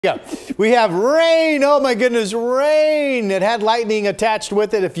Yeah, we have rain. Oh my goodness, rain. It had lightning attached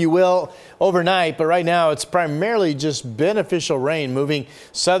with it, if you will, overnight, but right now it's primarily just beneficial rain moving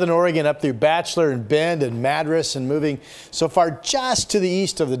southern Oregon up through Bachelor and Bend and Madras and moving so far just to the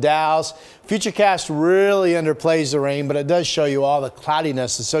east of the Dalles. Futurecast really underplays the rain, but it does show you all the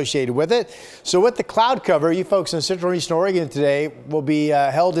cloudiness associated with it. So with the cloud cover, you folks in central and eastern Oregon today will be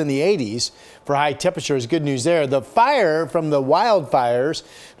held in the 80s for high temperatures. Good news there. The fire from the wildfires,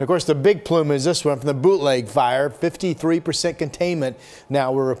 and of course the big plume is this one from the bootleg fire, 53% containment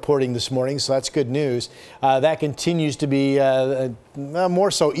now we're reporting this morning, so that's good news. That continues to be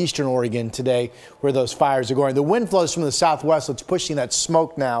more so eastern Oregon today where those fires are going. The wind flows from the southwest, so it's pushing that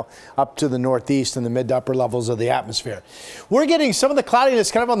smoke now up to the northeast and the mid to upper levels of the atmosphere. We're getting some of the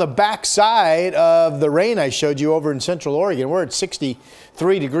cloudiness kind of on the backside of the rain I showed you over in central Oregon. We're at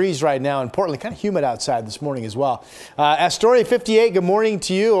 63 degrees right now in Portland, kind of humid outside this morning as well. Astoria 58, good morning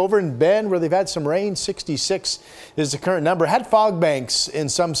to you. Over in Bend where they've had some rain, 66 is the current number. Had fog banks in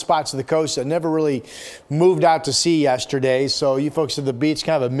some spots of the coast that never really moved out to sea yesterday, so you folks at the beach,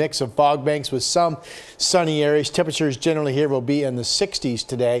 kind of a mix of fog banks with some sunny areas. Temperatures generally here will be in the 60s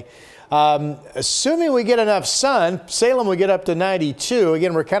today. Assuming we get enough sun, Salem will get up to 92.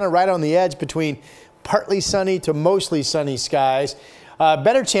 Again, we're kind of right on the edge between partly sunny to mostly sunny skies.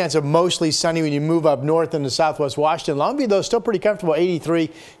 Better chance of mostly sunny when you move up north into southwest Washington. Longview, though, still pretty comfortable,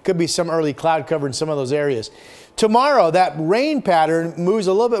 83. Could be some early cloud cover in some of those areas. Tomorrow, that rain pattern moves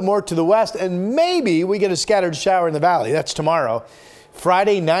a little bit more to the west, and maybe we get a scattered shower in the valley. That's tomorrow.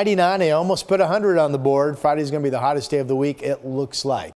 Friday, 99. They almost put 100 on the board. Friday's going to be the hottest day of the week, it looks like.